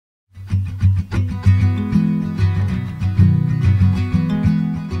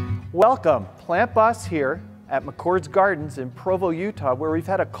Welcome, Plant Boss here at McCord's Gardens in Provo, Utah, where we've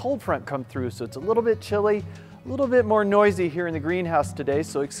had a cold front come through, so it's a little bit chilly, a little bit more noisy here in the greenhouse today,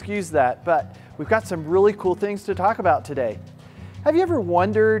 so excuse that, but we've got some really cool things to talk about today. Have you ever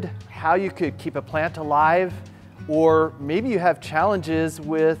wondered how you could keep a plant alive? Or maybe you have challenges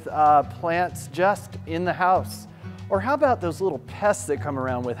with plants just in the house. Or how about those little pests that come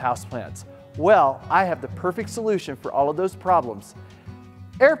around with houseplants? Well, I have the perfect solution for all of those problems.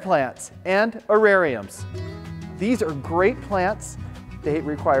 Air plants and arrariums. These are great plants. They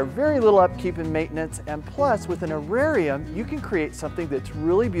require very little upkeep and maintenance, and plus with an arrarium, you can create something that's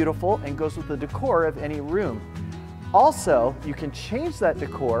really beautiful and goes with the decor of any room. Also, you can change that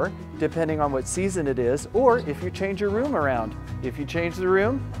decor depending on what season it is, or if you change your room around. If you change the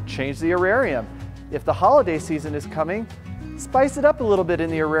room, change the arrarium. If the holiday season is coming, spice it up a little bit in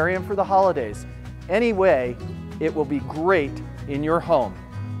the arrarium for the holidays. Anyway, it will be great in your home.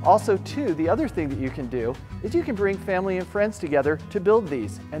 Also too, the other thing that you can do is you can bring family and friends together to build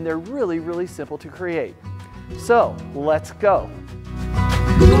these, and they're really, really simple to create. So, let's go.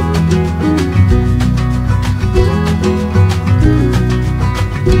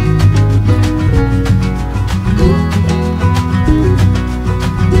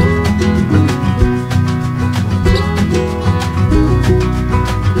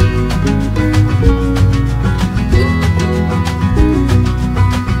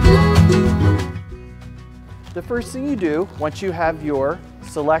 The first thing you do, once you have your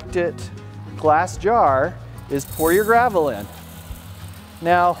selected glass jar, is pour your gravel in.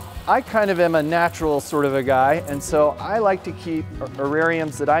 Now, I kind of am a natural sort of a guy, and so I like to keep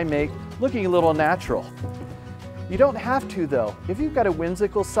arrariums that I make looking a little natural. You don't have to though. If you've got a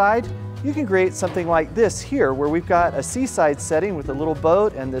whimsical side, you can create something like this here, where we've got a seaside setting with a little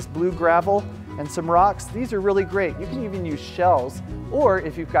boat and this blue gravel and some rocks. These are really great. You can even use shells, or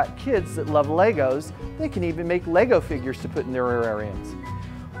if you've got kids that love Legos, they can even make Lego figures to put in their arrariums.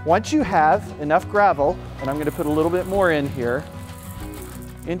 Once you have enough gravel, and I'm going to put a little bit more in here,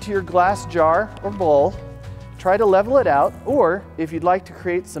 into your glass jar or bowl, try to level it out, or if you'd like to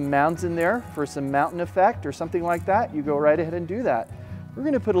create some mounds in there for some mountain effect or something like that, you go right ahead and do that. We're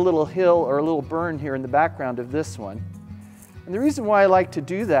going to put a little hill or a little burn here in the background of this one. And the reason why I like to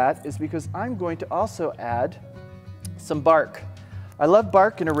do that is because I'm going to also add some bark. I love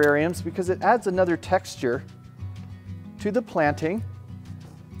bark in arrariums because it adds another texture to the planting.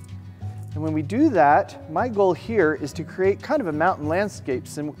 And when we do that, my goal here is to create kind of a mountain landscape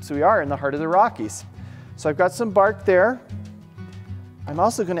since we are in the heart of the Rockies. So I've got some bark there. I'm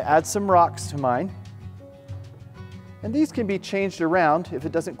also going to add some rocks to mine. And these can be changed around if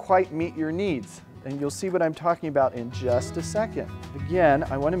it doesn't quite meet your needs. And you'll see what I'm talking about in just a second. Again,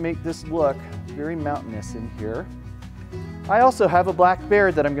 I want to make this look very mountainous in here. I also have a black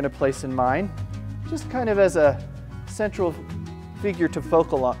bear that I'm going to place in mine, just kind of as a central figure to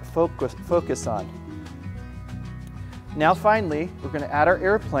focus on. Now finally, we're going to add our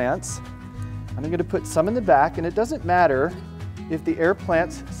air plants. I'm going to put some in the back, and it doesn't matter if the air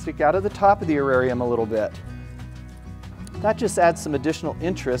plants stick out of the top of the arrarium a little bit. That just adds some additional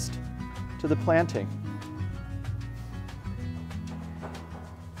interest to the planting.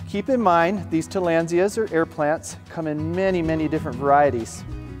 Keep in mind, these tillandsias or air plants come in many, many different varieties.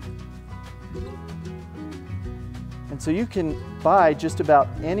 And so you can buy just about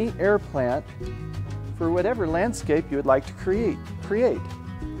any air plant for whatever landscape you would like to create.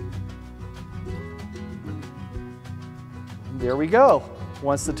 And there we go.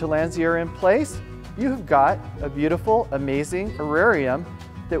 Once the tillandsia are in place, you have got a beautiful, amazing arrarium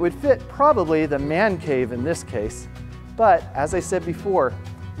that would fit probably the man cave in this case. But as I said before,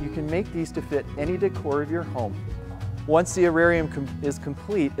 you can make these to fit any decor of your home. Once the arrarium is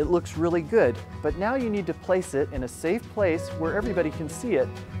complete, it looks really good, but now you need to place it in a safe place where everybody can see it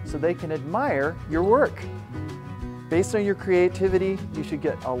so they can admire your work. Based on your creativity, you should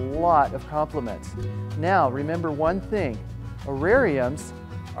get a lot of compliments. Now, remember one thing, arrariums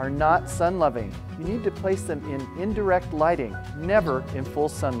are not sun-loving. You need to place them in indirect lighting, never in full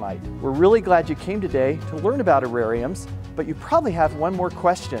sunlight. We're really glad you came today to learn about arrariums, but you probably have one more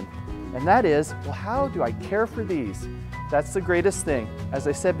question, and that is, well, how do I care for these? That's the greatest thing. As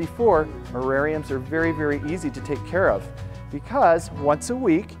I said before, arrariums are very, very easy to take care of because once a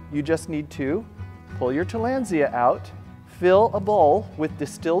week, you just need to pull your tillandsia out, fill a bowl with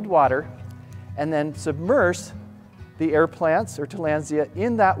distilled water, and then submerge the air plants or tillandsia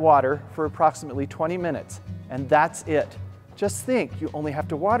in that water for approximately 20 minutes. And that's it. Just think, you only have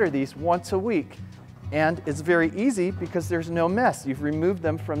to water these once a week. And it's very easy because there's no mess. You've removed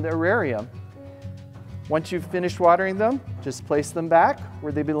them from the arrarium. Once you've finished watering them, just place them back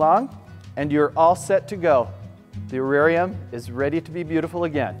where they belong, and you're all set to go. The Arrarium is ready to be beautiful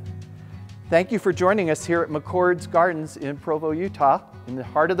again. Thank you for joining us here at McCord's Gardens in Provo, Utah, in the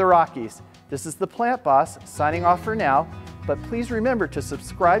heart of the Rockies. This is the Plant Boss signing off for now, but please remember to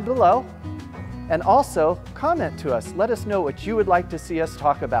subscribe below and also comment to us. Let us know what you would like to see us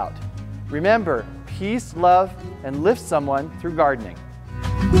talk about. Remember, peace, love, and lift someone through gardening.